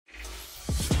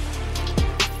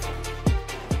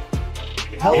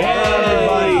Hello,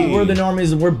 everybody. We're the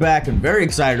Normies, and we're back and very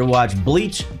excited to watch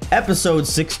Bleach, episode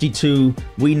 62.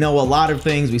 We know a lot of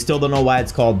things. We still don't know why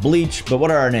it's called Bleach, but what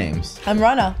are our names? I'm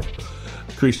Rana.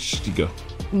 Krishtigo.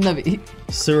 Navi.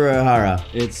 Surahara.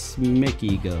 It's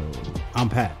Mickey Go. I'm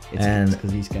Pat. And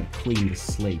because he's got to clean the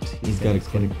slate. He's got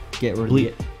to get rid of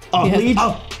Bleach. Bleach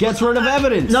gets rid of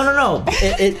evidence. No.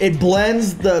 It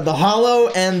blends the Hollow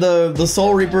and the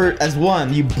Soul Reaper as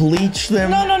one. You bleach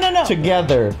them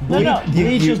together.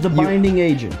 Bleach is the binding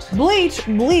agent. Bleach,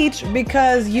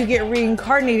 because you get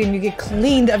reincarnated and you get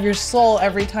cleaned of your soul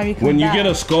every time you come When you back. get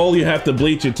a skull, you have to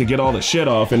bleach it to get all the shit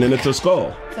off, and then it's a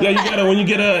skull. Yeah, you gotta. When you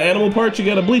get animal parts, you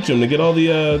gotta bleach them to get all the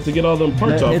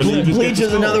parts off. And then you just Bleach get the is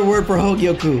skull. another word for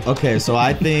Hogyoku. Okay, so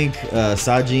I think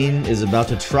Sajin is about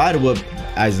to try to whoop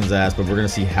Aizen's ass, but we're gonna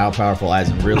see how powerful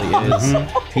Aizen really is.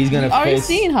 He's gonna Are you face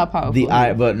seeing how powerful?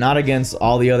 but not against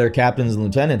all the other captains and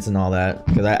lieutenants and all that,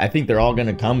 because I think they're all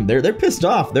gonna come. They're pissed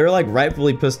off. They're like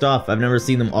rightfully pissed off. I've never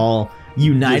seen them all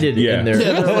united in their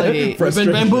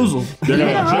Been bamboozled. They're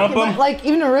gonna jump them. Like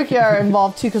even Rukia are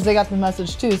involved too because they got the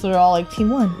message too, so they're all like team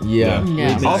one.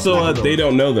 Yeah. Also, they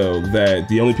don't know though that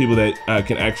the only people that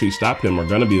can actually stop him are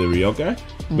gonna be the Ryokai,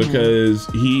 because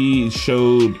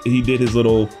he did his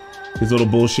little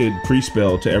bullshit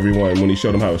pre-spell to everyone when he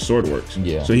showed them how his sword works.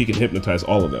 Yeah. So he can hypnotize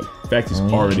all of them. In fact, he's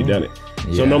already done it.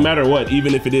 So no matter what,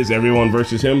 even if it is everyone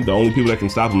versus him, the only people that can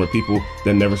stop him are people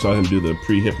that never saw him do the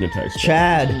pre-hypnotize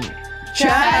spell.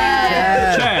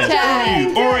 Chad.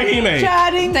 Orihime.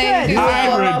 Chatting. Thank you.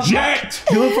 I reject.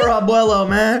 Do it for Abuelo,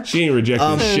 man. She ain't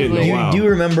rejecting shit in a while. Do you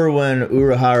remember when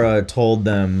Urahara told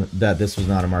them that this was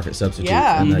not a market substitute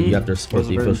and that you have to support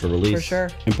the official release? For sure.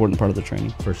 Important part of the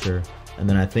training. For sure. And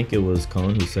then I think it was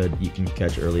Cone who said you can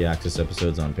catch early access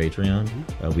episodes on Patreon.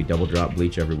 We double drop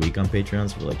Bleach every week on Patreon,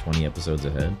 so we're like 20 episodes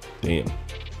ahead. Damn.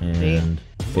 And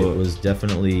it was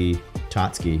definitely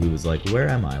Tatsuki who was like, where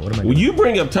am I? What am I doing? Well, you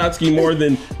bring up Tatsuki more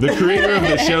than the creator of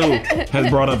the show has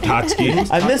brought up Tatsuki.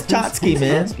 I miss Tatsuki,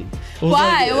 man.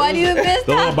 Why? Why do you miss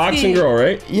The little boxing girl,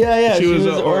 right? Yeah. She was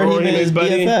Orihime's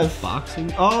buddy. BFF.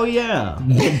 Boxing? Oh, yeah.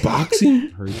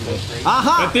 Boxing?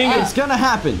 Aha! That thing It's gonna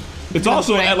happen. It's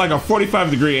also at like a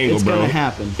 45-degree angle, It's bro. gonna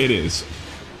happen. It is.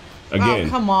 Again. Oh,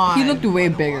 come on. He looked way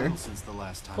bigger.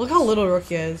 Look how little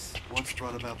Rukia is. What's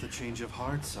brought about the change of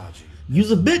heart, Saji?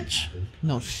 Use a bitch.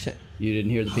 No shit. You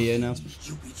didn't hear the PA announcement?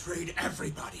 You betrayed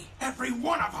everybody. Every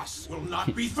one of us will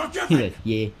not be He's forgiven. like,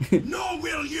 yeah. Nor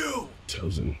will you.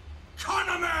 Tozen.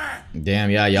 Kaname! Damn,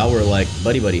 yeah, y'all were like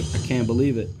buddy. I can't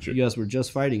believe it. You guys were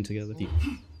just fighting together.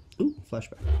 Ooh,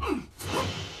 flashback.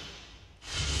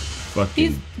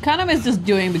 Fucking. Kaname is just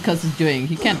doing because he's doing.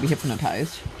 He can't be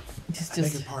hypnotized. He's I beg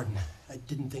your just. pardon. I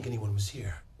didn't think anyone was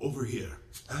here. Over here.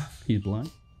 He's blind?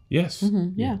 Yes.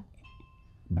 Yeah.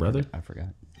 Brother. I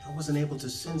forgot. I wasn't able to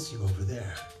sense you over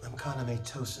there. I'm Kaname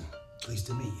Tosen. Pleased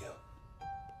to meet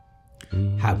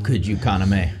you. How could you,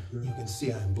 Kaname? You can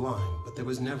see I'm blind, but there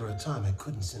was never a time I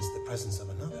couldn't sense the presence of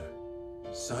another.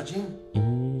 Sajin?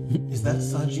 Is that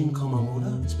Sajin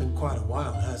Komamura? It's been quite a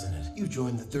while, hasn't it? You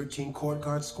joined the 13 court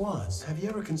guard squads. Have you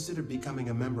ever considered becoming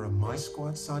a member of my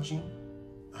squad, Sajin?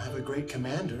 I have a great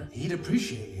commander. He'd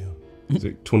appreciate you. He's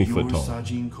like 20 foot tall.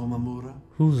 Sajin Komamura?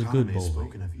 Who's a good Kaname's boy?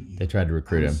 spoken of you. They tried to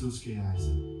recruit him. Susuke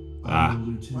Aizen. Ah. I'm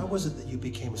the Why lieutenant. was it that you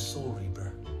became a Soul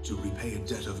Reaper? To repay a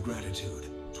debt of gratitude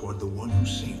toward the one who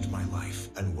saved my life.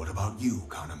 And what about you,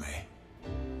 Kaname?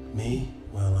 Me?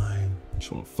 Well, I...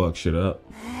 Just wanna fuck shit up.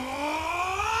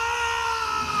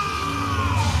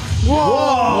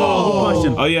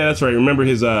 Whoa! Oh yeah, that's right. Remember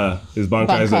his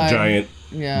Bankai is a Bankai.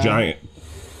 giant.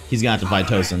 He's gonna have to fight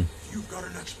Tosen. You've got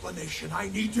an explanation. I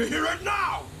need to hear it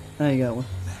now. I got one.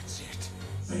 That's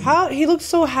it. How he looked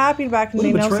so happy back in the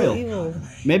day. Now so betrayal. evil.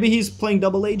 Maybe he's playing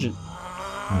double agent.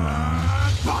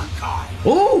 Bankai.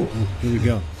 Ooh! Here we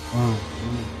go.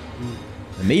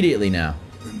 Immediately now.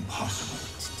 Impossible.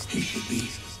 He should be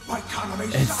by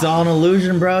Kaname's It's side. all an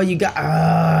illusion, bro. You got.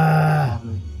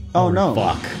 Oh, no.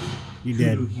 Fuck. You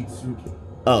dead. Hitsuki.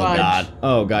 Oh god.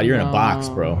 Oh god. You're in a box,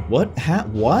 bro. What?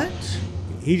 What?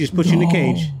 He just put you in the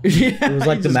cage. It was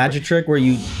like the magic trick where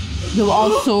you. He'll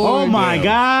also. Oh my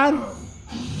god!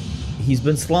 He's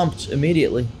been slumped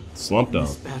immediately. Slumped up.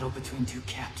 Battle between two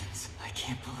captains. I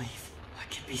can't believe I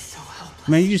can be so helpless.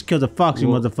 Man, you just killed a fox, you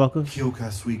motherfucker. Kyoka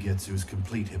Suigetsu's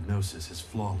complete hypnosis is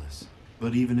flawless.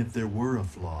 But even if there were a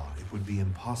flaw, it would be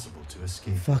impossible to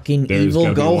escape. Fucking There's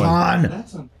evil gotta be one.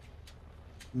 Gohan.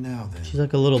 Now then. She's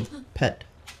like a little pet.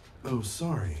 Oh,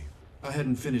 sorry. I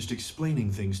hadn't finished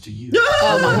explaining things to you.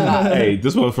 Oh my god. Hey,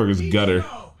 this motherfucker's gutter.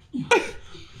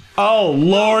 Oh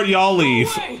Lord, y'all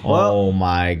leave. Oh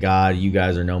my god, you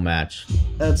guys are no match.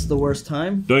 That's the worst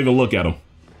time. Don't even look at him.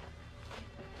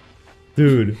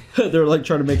 Dude. They're like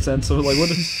trying to make sense of like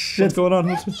what's going on?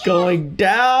 What's going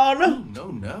down?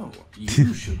 No.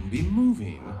 You shouldn't be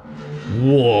moving.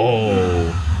 Whoa.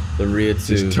 The Ryutsu.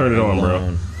 Just turn it on,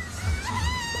 bro.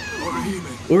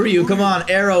 Uryu, come on,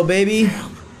 arrow, baby.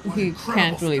 He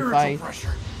can't really fight.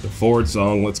 The forward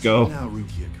song, let's go. Now,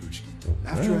 Rukia Kuchiki,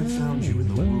 after I found you in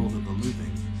the world of the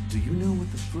living, do you know what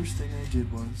the first thing I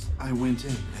did was? I went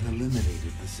in and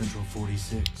eliminated the Central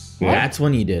 46. That's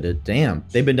when you did it. Damn,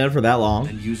 they've been dead for that long.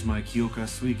 And used my Kyoka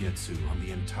Suigetsu on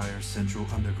the entire Central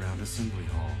Underground Assembly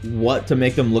Hall. What, to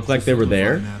make them look like they were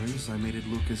there? Matters, I made it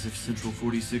look as if Central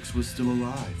 46 was still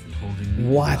alive and holding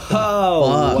me. What the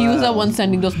fuck? He was the one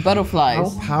sending those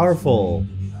butterflies. How powerful.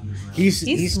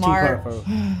 He's smart. Too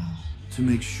powerful. To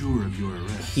make sure of your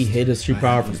arrest. He hid his true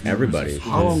power from everybody.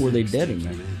 How long were they dead in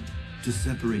there? To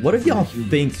separate What if y'all from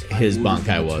think humans, his I ordered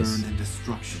Bankai the was? return and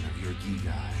destruction of your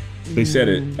Gigai. They said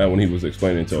it when he was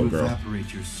explaining to To a girl.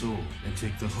 evaporate your soul and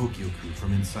take the Hogyoku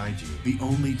from inside you. The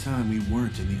only time we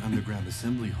weren't in the underground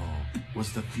assembly hall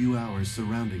was the few hours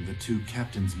surrounding the two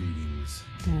captains' meetings.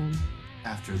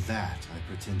 After that,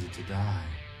 I pretended to die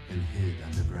and hid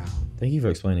underground. Thank you for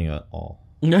explaining it all.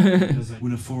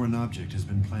 When a foreign object has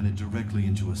been planted directly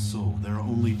into a soul, there are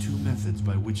only two methods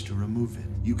by which to remove it.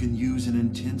 You can use an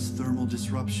intense thermal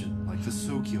disruption, like the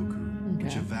Sokyoku,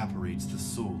 which evaporates the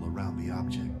soul around the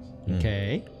object.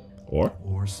 Okay.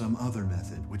 Or some other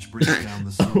method, which breaks down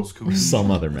the soul's cohesion. Some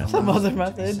other method. Some other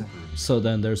method. So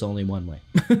then there's only one way.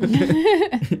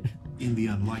 In the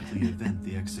unlikely event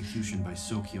the execution by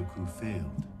Sokyoku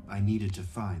failed, I needed to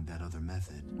find that other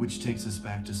method, which takes us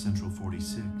back to Central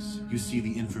 46. You see,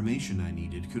 the information I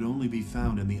needed could only be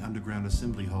found in the underground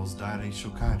assembly hall's Dairei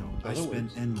Shokaido. I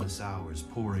spent endless hours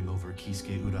poring over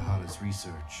Kisuke Urahara's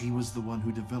research. He was the one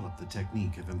who developed the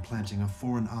technique of implanting a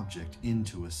foreign object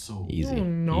into a soul. Easy. Oh,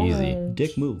 no. Easy.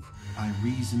 Dick move. I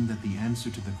reasoned that the answer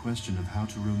to the question of how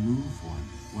to remove one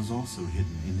was also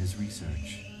hidden in his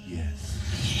research. Yes.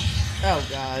 Oh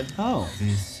God. Oh.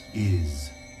 This is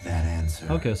that answer.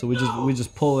 Okay, so we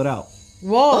just pull it out.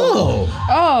 Whoa. Oh.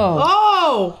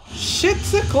 Oh.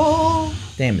 Shitsicle.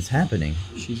 Damn, it's happening.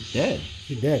 She's dead.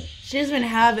 She's dead. She doesn't even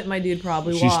have it, my dude.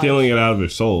 Probably. she's Watch. stealing it out of her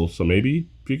soul, so maybe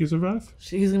she can survive?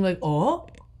 She's gonna be like, oh.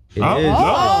 It Oh, is. no.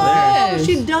 Oh, Yes.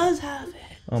 she does have it.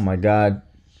 Oh my god.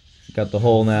 Got the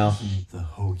hole now. The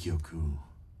Hogyoku.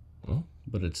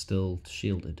 But it's still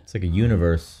shielded. It's like a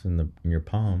universe in your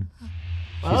palm.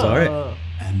 She's alright.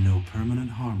 And no permanent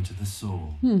harm to the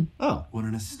soul. Oh. What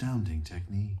an astounding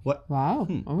technique. Wow.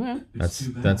 Okay.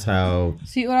 That's how.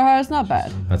 See, Urahara's not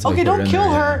bad. That's how Okay, we put it don't in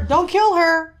kill there, her. Don't kill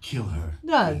her. Kill her.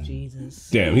 Oh, Jesus.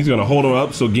 Damn, he's gonna hold her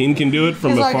up so Gin can do it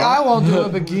from He's the like, far. I won't do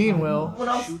it, but Geen will.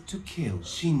 Shoot to kill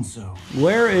Shinzo.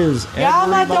 Where is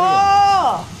everybody?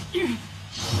 Yamato!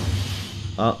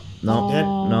 Oh, no.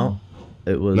 Oh. No.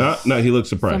 It was. No, he looks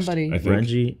surprised. Somebody. I think.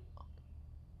 Renji.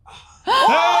 Hey!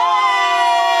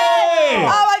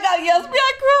 Oh my God, yes,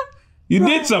 Byakuya! You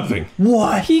did something.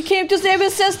 What? He came to save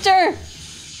his sister.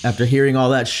 After hearing all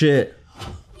that shit.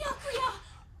 Byakuya!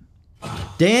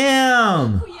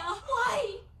 Damn. Byakuya,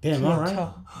 why? Damn, all right.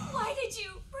 Why did you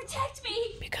protect me?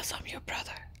 Because I'm your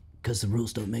brother. Because the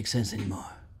rules don't make sense anymore.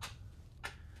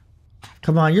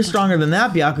 Come on, you're stronger than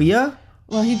that, Byakuya.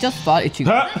 Well, he just fought Ichigo.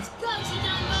 Huh?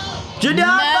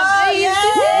 Jadamba!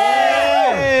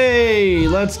 Hey,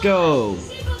 let's go.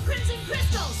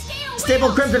 Staple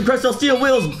Crimson Crystal, Steel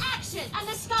Wheels,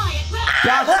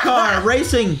 Box Car,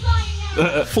 Racing,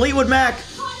 Fleetwood Mac.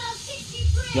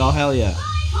 Y'all, hell yeah.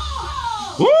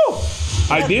 Woo!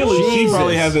 Ideally, she Jesus.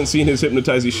 probably hasn't seen his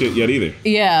hypnotizing shit yet either.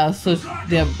 Yeah, so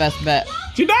the best bet.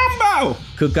 Jidambo!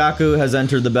 Kukaku has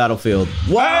entered the battlefield.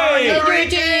 Hey!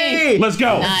 Richie! Let's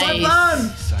go. Nice. So fun!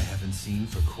 This I haven't seen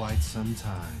for quite some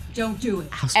time. Don't do it.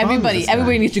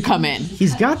 Everybody needs to come in.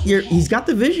 He's got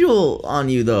the visual on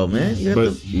you though, man. You have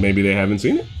But to- maybe they haven't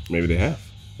seen it. Maybe they have.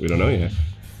 We don't know yet.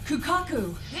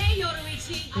 Kukaku. Hey,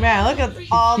 Yoruichi. Man, look at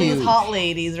all these Huge. hot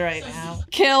ladies right now.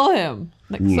 Kill him.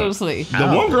 Like, seriously. The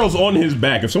one girl's on his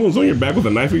back. If someone's on your back with a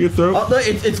knife in your throat, Oh, no,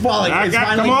 it's falling. It's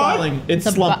finally come on. falling. It's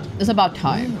slumped. It's about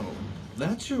time.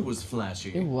 That sure was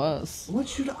flashy. It was. What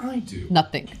should I do?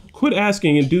 Nothing. quit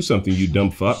asking and do something, you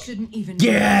dumb fuck. Shouldn't even.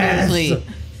 Yes! Seriously.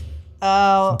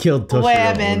 Oh, Killed Toshiro.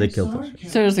 women. They killed Toshiro.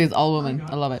 Seriously, it's all women.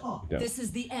 I love it. Yeah. This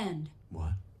is the end.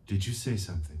 What? Did you say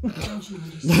something? Don't you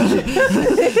understand?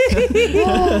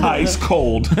 Ice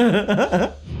cold.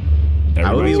 I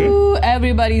would be, Ooh,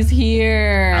 everybody's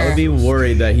here. I would be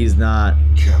worried that he's not.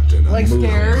 Captain, Like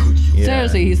scared? Yeah.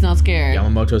 Seriously, he's not scared.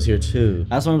 Yamamoto's here too.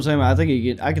 That's what I'm saying. I think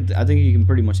he can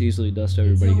pretty much easily dust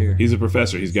everybody here. He's a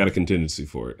professor. He's got a contingency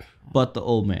for it. But the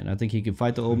old man, I think he can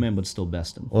fight the old man, but still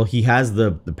best him. Well, he has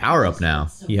the power up now.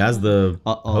 He has the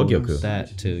Hogyoku.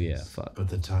 That too, yeah. Fuck. But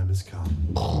the time has come.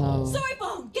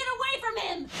 Soibone, get away from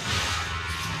him!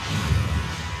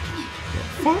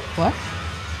 What?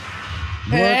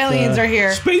 The aliens are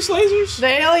here. Space lasers? The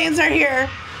aliens are here.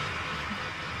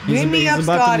 Beam me up, He's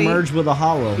about Scotty. to merge with a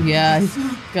hollow. Yeah, he's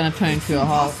gonna turn into a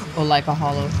hollow, or like a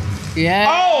hollow. Yeah.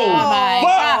 Oh, my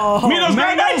fuck! God. Menos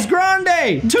Grande! Menos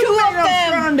Grande! Two of Menos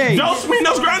them! Grande! Dos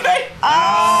Menos Grande!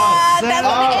 That's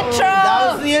the intro.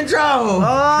 That was the intro.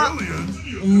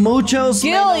 Muchos Menos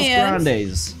Gillians.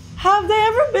 Grandes. Have they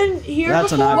ever been here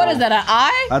That's an before? eyeball. What is that? An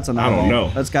eye? That's an I eyeball. don't know.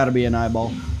 That's got to be an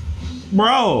eyeball.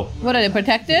 Bro! What are they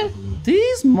protected?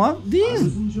 These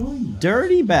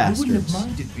dirty bastards.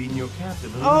 Minded being your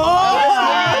captain.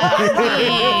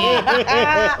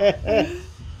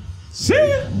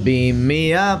 See? Beam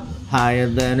me up higher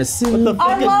than a sea. What the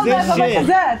I love that from the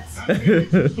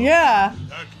Gazettes. Yeah.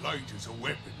 That light is a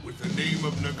weapon with the name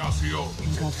of Negacion.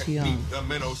 It's a technique the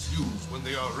Menos use when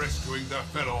they are rescuing their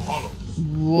fellow hollows.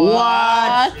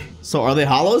 What? So are they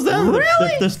hollows then?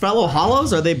 Really? There's fellow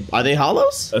hollows? Are they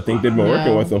hollows? I think they've been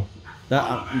working with them.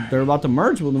 They're about to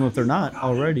merge with them if they're not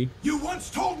already. You once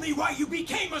told me why you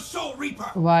became a Soul Reaper.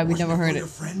 Why? We never heard Your it.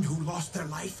 friend who lost their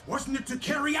life, wasn't it to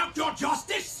carry out your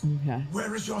justice? Okay.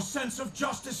 Where is your sense of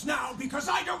justice now? Because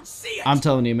I don't see it. I'm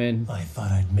telling you, man. I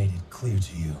thought I'd made it clear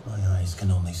to you. My eyes can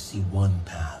only see one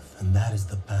path, and that is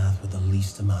the path with the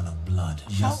least amount of blood.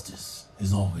 Justice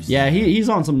is always Yeah, he's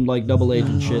on some like double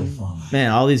agent shit.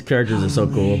 Man, all these characters are so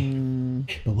cool.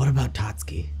 But what about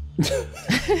Tatsuki?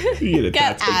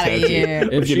 Get out of here.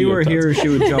 If she were here, she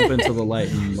would jump into the light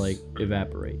and like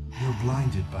evaporate. You're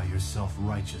blinded by your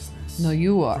self-righteousness. No,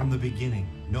 you are. From the beginning,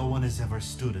 no one has ever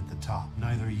stood at the top.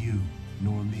 Neither you,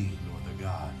 nor me, nor the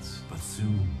gods. But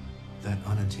soon, that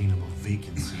unattainable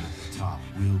vacancy at the top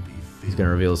will be filled. He's gonna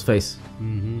reveal his face.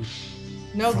 No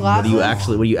What glasses. do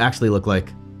you actually look like?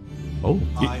 Oh,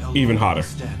 Even hotter. A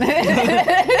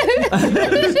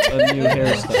new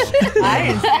hairstyle. I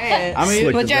didn't say it. I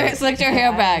mean, Slick your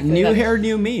hair back. new hair,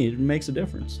 new me. It makes a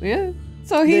difference. Yeah.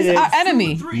 So he's our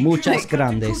enemy. Muchas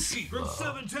grandes. From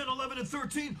 7, 10, 11, and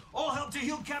 13, all help to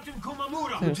heal Captain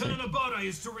Komamura. Lieutenant Abada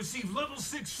is to receive level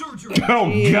 6 surgery. Oh,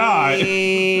 God.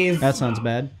 That sounds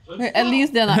bad. At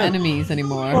least they're not enemies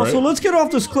anymore. Oh, so let's get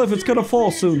off this cliff. It's gonna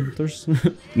fall soon. There's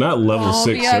Not level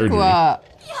 6 surgery. Byakuya.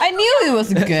 I knew he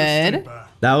was good.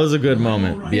 that was a good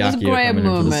moment. Byakuya great coming into the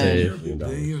moment. save.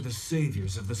 They are the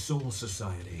saviors of the Soul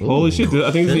Society. Holy shit,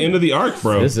 I think it's the end of the arc,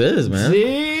 bro. This is, man.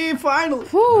 see, finally.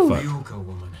 Ryoka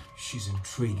woman, she's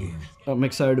intriguing. I'm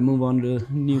excited to move on to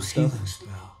new stuff. Healing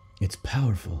spell. It's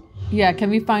powerful. Yeah,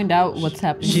 can we find out what's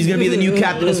happening? She's gonna be the new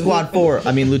captain of Squad 4.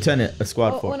 I mean, lieutenant of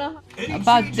Squad 4.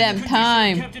 About damn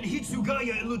time. Captain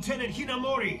Hitsugaya and Lieutenant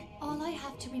Hinamori. All I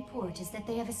have to report is that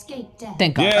they have escaped death.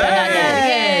 Thank God. Yay!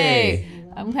 Yay!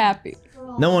 I'm happy.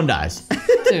 No one dies.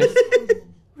 Seriously.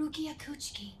 Rukia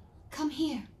Kuchiki, come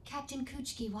here. Captain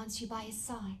Kuchiki wants you by his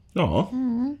side. Aw.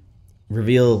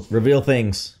 Reveal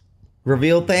things.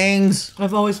 Reveal things.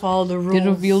 I've always followed the rules. It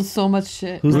reveals so much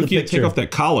shit. Who's the Rukia, picture? take off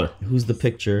that collar. Who's the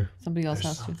picture? Somebody else There's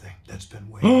has to. something that's been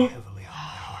weighing heavily on my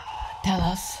heart. Tell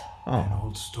us. An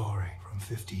old story from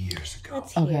 50 years ago.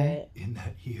 Okay. In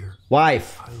that year,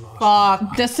 Wife. I lost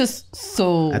Fuck. This is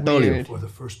so I told you. weird. before the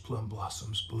first plum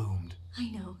blossoms bloomed. I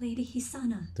know, Lady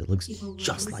Hisana. That looks You will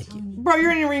just always like tell you. me. Bro,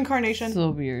 you're in your reincarnation. So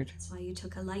weird. That's why you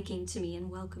took a liking to me and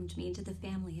welcomed me into the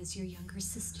family as your younger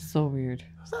sister. So weird.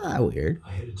 It's not that weird.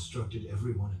 I had instructed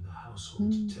everyone in the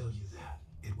household to tell you that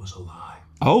it was a lie.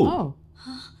 Oh.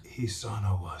 Oh.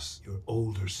 Hisana was your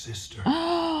older sister.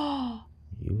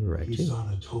 You were right too.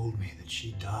 Hisana told me that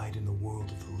she died in the world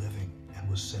of the living and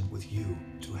was sent with you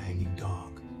to Hanging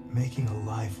Dog. Making a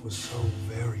life was so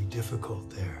very difficult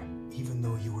there. Even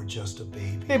though you were just a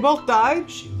baby. They both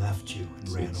died? She left you and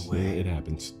ran away. It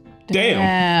happens.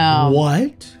 Damn.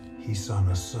 What?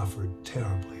 Hisana suffered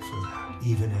terribly for that.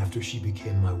 Even after she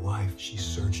became my wife, she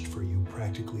searched for you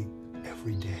practically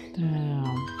every day.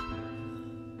 Damn.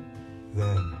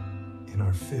 Then, in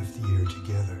our 5th year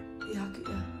together,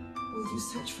 Byakuya, will you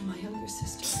search for my younger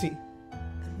sister? See.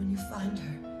 And when you find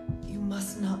her, you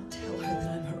must not tell her that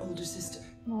I'm her older sister.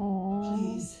 Aww.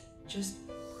 Please, just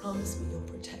promise me you'll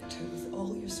protect her with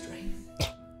all your strength.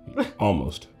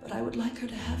 Almost. But I would like her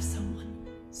to have someone,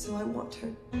 so I want her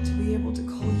to be able to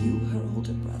call you her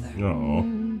older brother. Oh.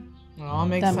 Oh,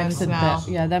 makes That sense makes it now.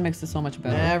 yeah, that makes it so much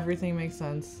better. Everything makes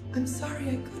sense. I'm sorry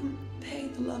I couldn't pay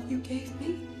the love you gave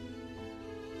me.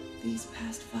 These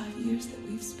past 5 years that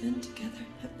we've spent together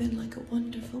have been like a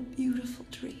wonderful, beautiful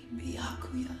dream,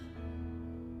 Byakuya.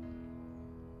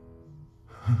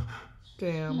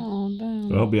 Damn. Oh, damn.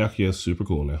 Well, Byakuya is super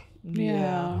cool now.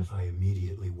 Yeah. I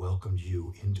immediately welcomed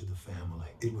you into the family.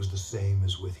 It was the same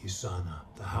as with Hisana.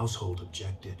 The household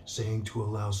objected, saying to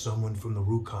allow someone from the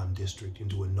Rukan district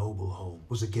into a noble home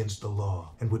was against the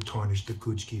law and would tarnish the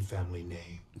Kuchiki family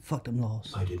name. Fuck them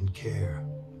laws. I didn't care.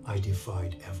 I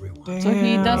defied everyone. So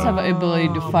he does have an ability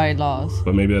to defy laws.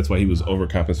 But maybe that's why he was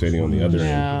overcompensating on the other end.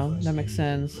 Yeah, that makes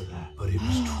sense. But it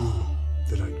was true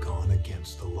that I'd gone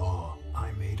against the law.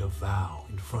 I made a vow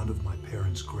in front of my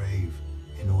parents' grave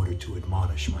in order to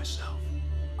admonish myself.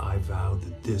 I vowed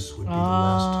that this would be the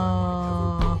last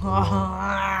time I ever broke a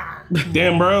law.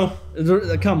 Damn, bro.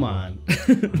 Come on.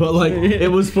 But like,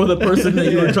 it was for the person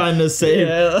that you were trying to save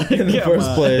in the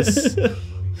first place.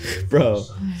 Bro.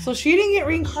 So she didn't get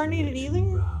reincarnated either?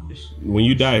 When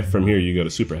you die from here, you go to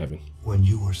super heaven. When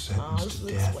you were sentenced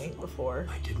to death, before.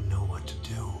 I didn't know what to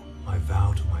do. I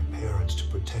vowed to my parents to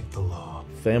protect the law.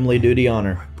 Family duty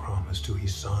honor. I promised to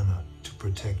Hisana to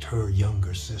protect her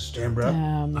younger sister. Damn, bro.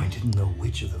 I didn't know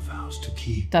which of the vows to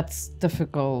keep. That's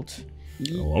difficult.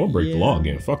 Oh, I'm gonna break the law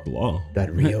again. Fuck the law. That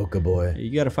Ryoka boy.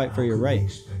 You gotta fight for your How could we right.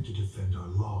 expect to defend our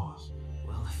laws?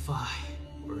 Well, if I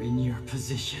were in your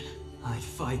position, I'd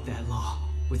fight that law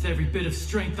with every bit of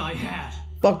strength I had.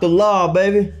 Fuck the law,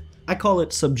 baby. I call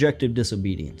it subjective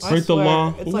disobedience. I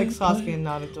swear, it's like Sasuke and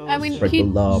Naruto. I mean, Break he the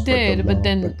law, break the did, law, but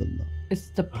then break the law. it's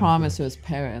the promise to his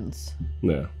parents.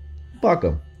 Yeah. Fuck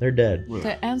them. They're dead.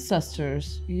 Their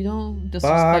ancestors. You don't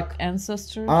disrespect Fuck.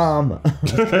 ancestors.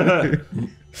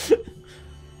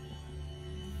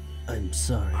 I'm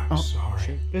sorry. I'm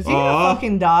sorry. Does he gonna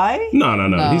fucking die?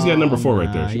 No. He's got number 4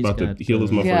 right there. Nah, She's he's about to got heal his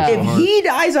the- motherfucker. Yeah. so If hard. he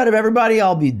dies out of everybody,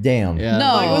 I'll be damned. Yeah,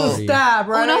 No. Like, it was a stab,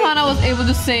 right? Unohana was able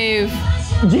to save.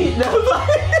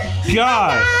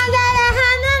 God.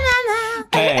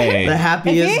 Hey. The If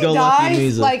happiest he go lucky dies,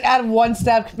 music. like, at one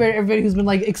stab compared to everybody who's been,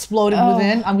 like, exploded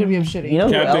within, I'm gonna be shitty. You know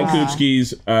who Captain else?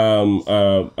 Kuchki's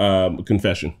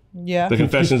confession. Yeah. The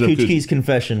confessions of Kuchki's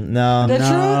confession. No, The no. truth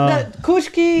that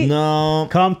Kuchiki... No.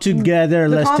 Come together,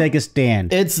 let's take a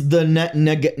stand. It's the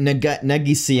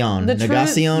Negacion. The truth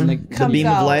Negacion, the comes beam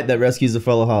of out. light that rescues the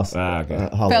fellow house. Okay.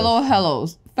 Fellow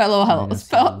hellos. Fellow hellos.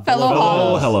 Fellow Fellow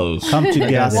hollows. hellos. Come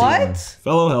together. What?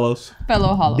 Fellow hellos.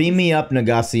 Fellow hollows. Beam me up,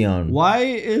 Negacion. Why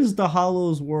is the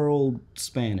Hollows world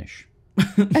Spanish?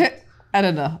 I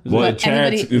don't know. Well, But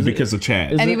Chad anybody, is because of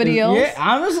Chad. anybody else? Yeah,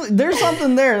 honestly, there's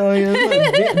something there. Like,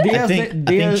 I think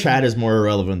Chad is more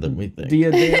irrelevant than we think.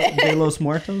 Dia de los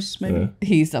Muertos, maybe?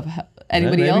 He's of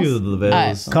anybody Maybe else? the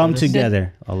Veils. Come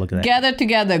together. I'll look at that. Gather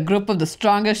together, group of the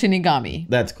strongest Shinigami.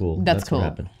 That's cool. That's what cool.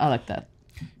 happened. I like that.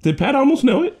 Did Pat almost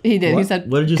know it? He did. What? He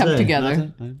said, What did you come say?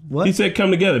 together. What? He said,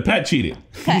 "Come together." Pat cheated.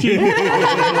 I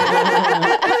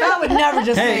would never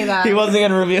just say that. He wasn't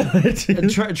gonna reveal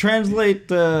it. Translate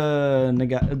the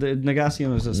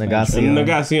negacion as a Spanish Negacion.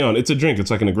 Negacion. It's a drink. It's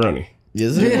like a Negroni.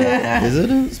 Is it? Is it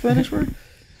a Spanish word?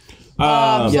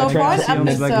 So for one Translacion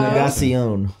is like episode...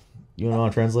 Negacion. You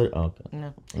want to translate it? Oh,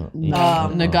 okay.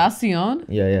 No. Negacion?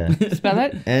 Yeah. Spell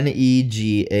it?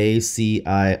 Negacion.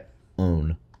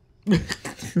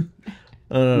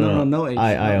 No H.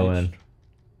 I-O-N.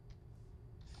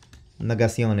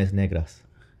 Negaciones negras.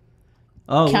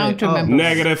 Oh, Counter wait, members.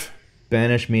 Negative.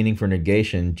 Spanish meaning for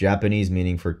negation, Japanese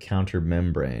meaning for counter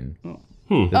membrane.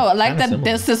 Oh, I like that similar.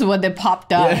 this is what they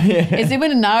popped up. Yeah. Is it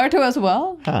even in Naruto as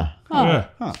well? Huh.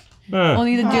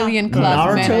 Only the Jillian class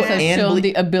Naruto Manos has and shown Ble-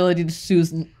 the ability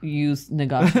to use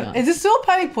Negacion. Is it still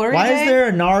Panic Porter Why Day? is there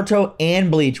a Naruto and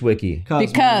Bleach wiki?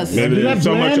 Because Maybe there's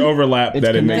so much overlap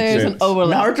that it makes there's sense. an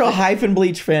overlap. Naruto hyphen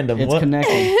Bleach fandom. It's What?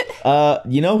 connected.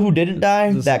 You know who didn't die?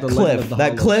 This is That the legend of Cliff. the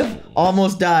That Hollows. Cliff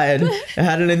almost died. It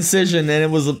had an incision,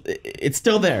 and it's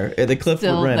still there. The Cliff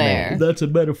Still ran there. That's a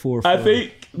metaphor. I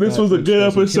think this was a good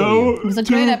episode. It was a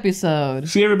great episode.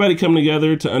 See everybody come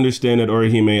together to understand that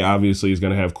Orihime obviously is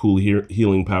going to have cool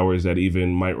healing powers that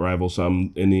even might rival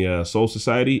some in the Soul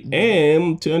Society,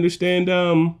 and to understand,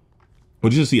 well,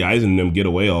 just see Aizen and them get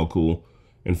away all cool,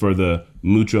 and for the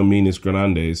mucho Menos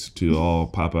Grandes to all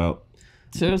pop out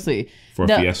Seriously. for a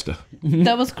fiesta.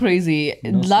 That was crazy.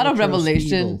 A lot of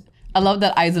revelation. I love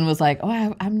that Aizen was like,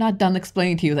 "Oh, I'm not done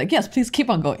explaining to you." He was like, "Yes, please keep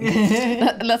on going.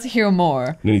 Let's hear more."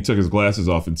 And then he took his glasses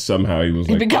off, and somehow he was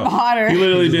like, become hotter. He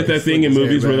literally did that thing in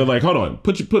movies where they're like, "Hold on,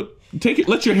 take it,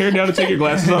 let your hair down and take your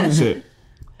glasses off and shit."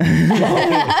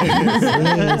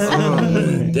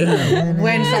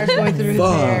 Wind starts going through his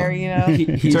hair, you know.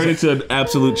 He turned into an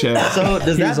absolute Chad. So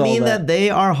does that mean that they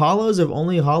are hollows? If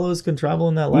only hollows can travel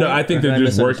in that light? No, I think they're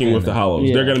just working with the hollows.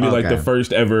 Yeah. They're going to be like Okay. the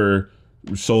first ever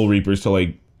Soul Reapers to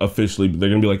like officially, they're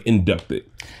gonna be like inducted.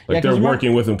 Like they're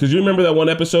working with them. Because you remember that one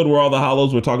episode where all the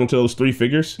Hollows were talking to those 3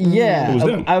 figures? Yeah. It was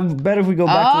them. I bet if we go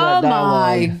back to that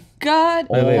dialogue. Oh my God.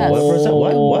 Wait,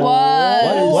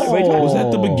 what? Was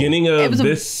that the beginning of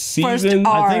this season?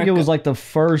 I think it was like the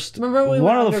first, Remember we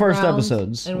one went of the first underground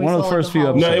episodes. and we One of saw, the like, first few the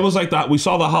episodes. No, it was like we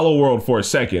saw the Hollow World for a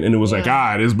second, and it was like,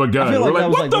 it is begun. I feel We're like like, that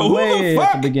was what like the, who way the at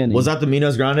fuck? the beginning. Was that the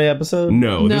Menos Grande episode?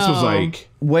 No, this was No. like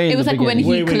way. It was like when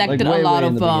he collected way a lot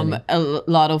in the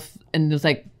of, and it was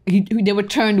like, they would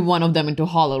turn one of them into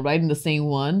Hollow, right? In the same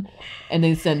one. And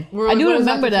they said, I do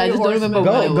remember that. I just don't remember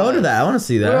what it was. Go to that. I want to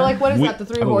see that. We were like, what is that? The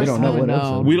 3 horses? We don't know what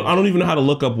episode. I don't even know how to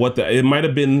look up what it might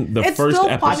have been the It's first still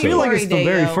episode. I feel like it's the Day,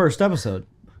 very though. first episode.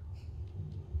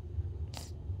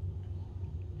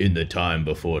 In the time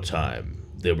before time,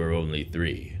 there were only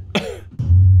 3.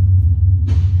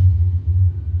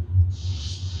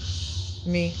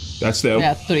 Me. That's them.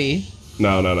 Yeah, 3.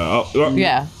 No. Oh,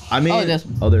 Yeah. I mean, there's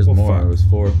more. fuck. It was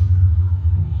 4.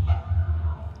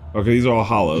 Okay, these are all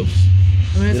hollows.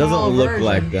 I mean, It it's a doesn't hollow look version.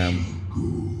 like them.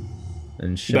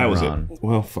 And That was Shenron. it.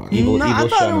 Well, fuck. Evil I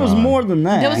thought Shenron. it was more than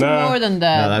that. There was more than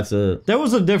that. No, that's a. There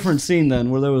was a different scene then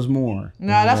where there was more. No,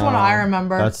 that's one I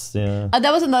remember. That's yeah.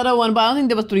 That was another one, but I don't think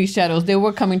there was 3 shadows. They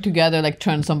were coming together, like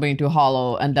turn somebody into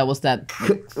Hollow, and that was that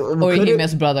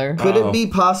Orihime's brother. Could it be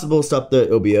possible? Stop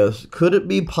the OBS. Could it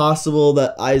be possible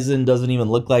that Aizen doesn't even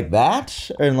look like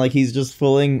that, and like he's just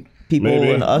fooling people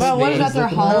Maybe. and us? But what is that? Their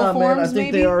hollow Nah, man, I forms, think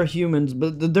maybe? they are humans,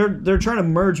 but they're trying to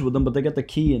merge with them, but they got the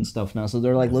key and stuff now, so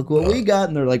they're like, look what we got,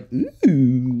 and they're like,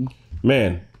 ooh.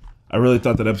 Man, I really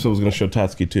thought that episode was going to show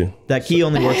Tatsuki too. That key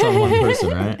only works on one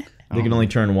person, right? They can only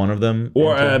turn one of them.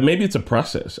 Or maybe it's a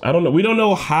process. I don't know. We don't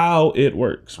know how it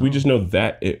works. We just know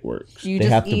that it works. You They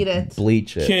just have eat to it.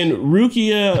 bleach it. Can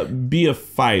Rukia be a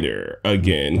fighter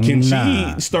again? Can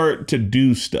Nah. she start to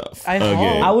do stuff I again?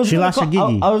 hope. I was She gonna lost her call,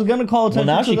 gigi. I was gonna call Well, attention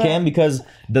now to she that. can because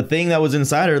the thing that was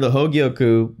inside her, the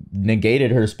Hogyoku,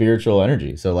 negated her spiritual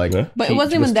energy. So like, Yeah. But it she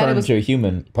wasn't even was that, it turned was- to a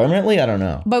human permanently. I don't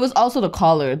know. But it was also the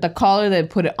collar. The collar they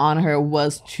put it on her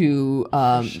was to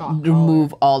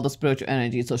remove all the spiritual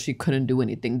energy, so she couldn't do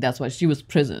anything. That's why she was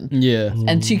prison. Yeah.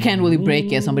 And she can't really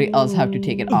break it. Somebody else have to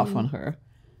take it off on her.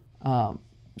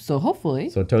 So hopefully.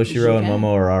 So Toshiro and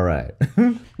Momo are all right.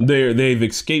 They've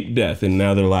escaped death and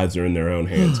now their lives are in their own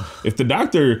hands. If the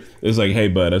doctor is like, hey,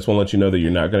 bud, I just want to let you know that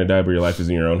you're not going to die, but your life is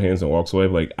in your own hands, and walks away,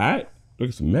 like, look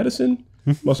at some medicine.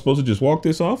 Am I supposed to just walk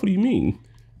this off? What do you mean?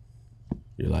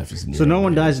 Your life is in your So own no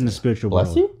one hands. dies in the spiritual Bless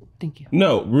world. you. Thank you.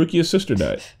 No, Rukia's sister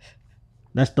died.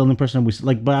 That's the only person we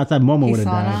like. But I thought Momo would have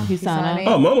died. Hisana.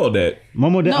 Oh, Momo dead.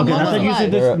 Momo dead. No, Okay, I Momo's thought you said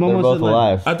alive. this. They're Momo both said like,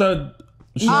 alive. I thought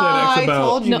she said X I about.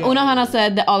 told you. No, guys. Unahana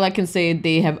said that all I can say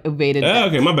they have evaded. Ah,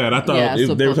 okay, my bad. I thought Yeah,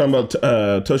 so they were talking about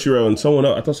Toshiro and someone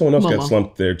else. I thought someone else got Momo.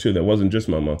 slumped there too. That wasn't just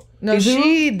Momo. No,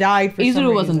 she died for some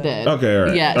Izuru wasn't reason. dead. Okay, all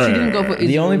right. Yeah, All she right, didn't all go right. for Izuru.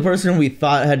 The only person we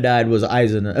thought had died was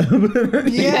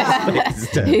Aizen.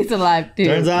 Yeah. He's alive too.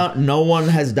 Turns out no one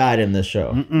has died in this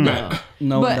show.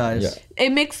 No one But- dies.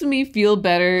 It makes me feel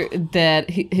better that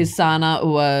Hisana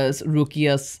was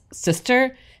Rukia's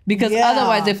sister. Because Yeah.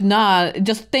 otherwise, if not,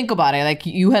 just think about it. Like,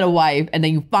 you had a wife, and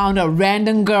then you found a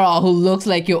random girl who looks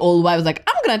like your old wife. Was like,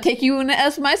 I'm gonna take you in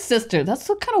as my sister. That's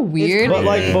so kind of weird. But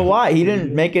like, but why? He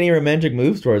didn't make any romantic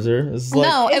moves towards her. It's like,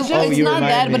 No, it's you not remind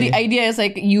that. But me. the idea is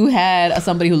like you had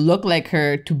somebody who looked like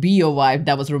her to be your wife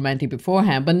that was romantic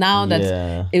beforehand. But now that's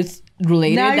Yeah. it's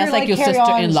related. Now That's you're, like like, your carry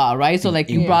sister-in-law, right? So like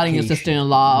you brought in your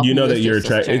sister-in-law. You know who that is you're your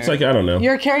attracted. sister. It's like, I don't know.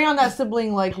 You're carrying on that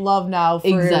sibling like love now for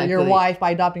Exactly. your wife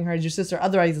by adopting her as your sister.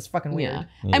 Otherwise, it's fucking weird.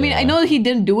 Yeah. I mean, I know he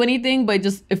didn't do anything, but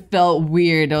it felt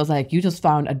weird. I was like, you just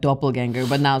found a doppelganger,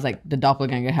 but now it's like the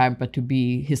doppelganger happened to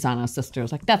be Hisana's sister. I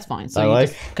was like, that's fine. So I you're like-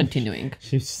 just continuing.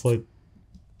 She's just like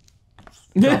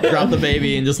dropped the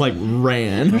baby and just like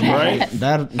ran. Right?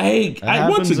 That Hey, once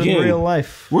happens in again, real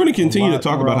life. we're going to continue A to lot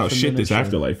talk more about how often shit than this it should.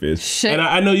 afterlife is. Shit. And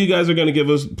I know you guys are going to give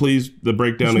us, please, the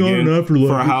breakdown It's not again an afterlife,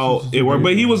 for it's how just it worked.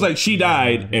 But he was like, she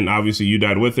died, and obviously you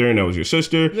died with her, and that was your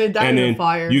sister. They died and in a then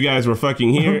fire. you guys were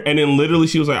fucking here, and then literally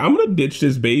she was like, I'm going to ditch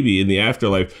this baby in the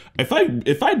afterlife. If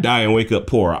I die and wake up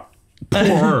poor,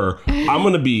 I'm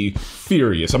going to be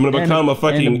furious. I'm going to And become a a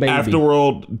fucking baby.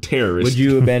 afterworld terrorist. Would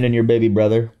you abandon your baby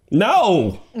brother?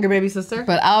 No. Your baby sister?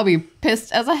 But I'll be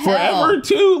pissed as a hell. Forever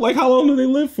too? Like, how long do they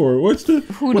live for? What's the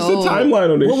knows? timeline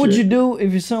on this What would shit? you do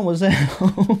if your son was at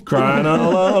home? Crying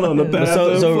out loud on the path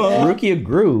So of fuck. Rukia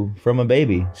grew from a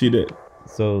baby. She did.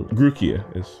 So Rukia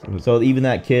is. so even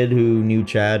that kid who knew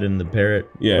Chad and the parrot,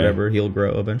 Yeah. whatever, he'll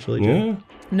grow eventually. Too. Yeah.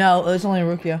 No, it was only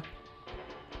Rukia.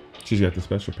 She's got the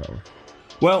special power.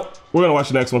 Well, we're gonna watch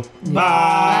the next one.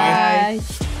 Bye. Bye.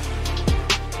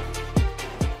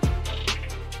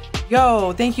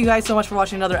 Yo, thank you guys so much for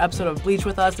watching another episode of Bleach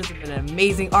with us. This has been an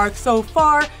amazing arc so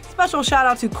far. Special shout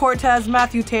out to Cortez,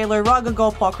 Matthew Taylor, Raga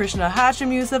Gopal, Krishna,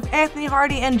 Hashim Yusuf, Anthony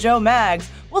Hardy, and Joe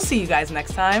Maggs. We'll see you guys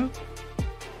next time.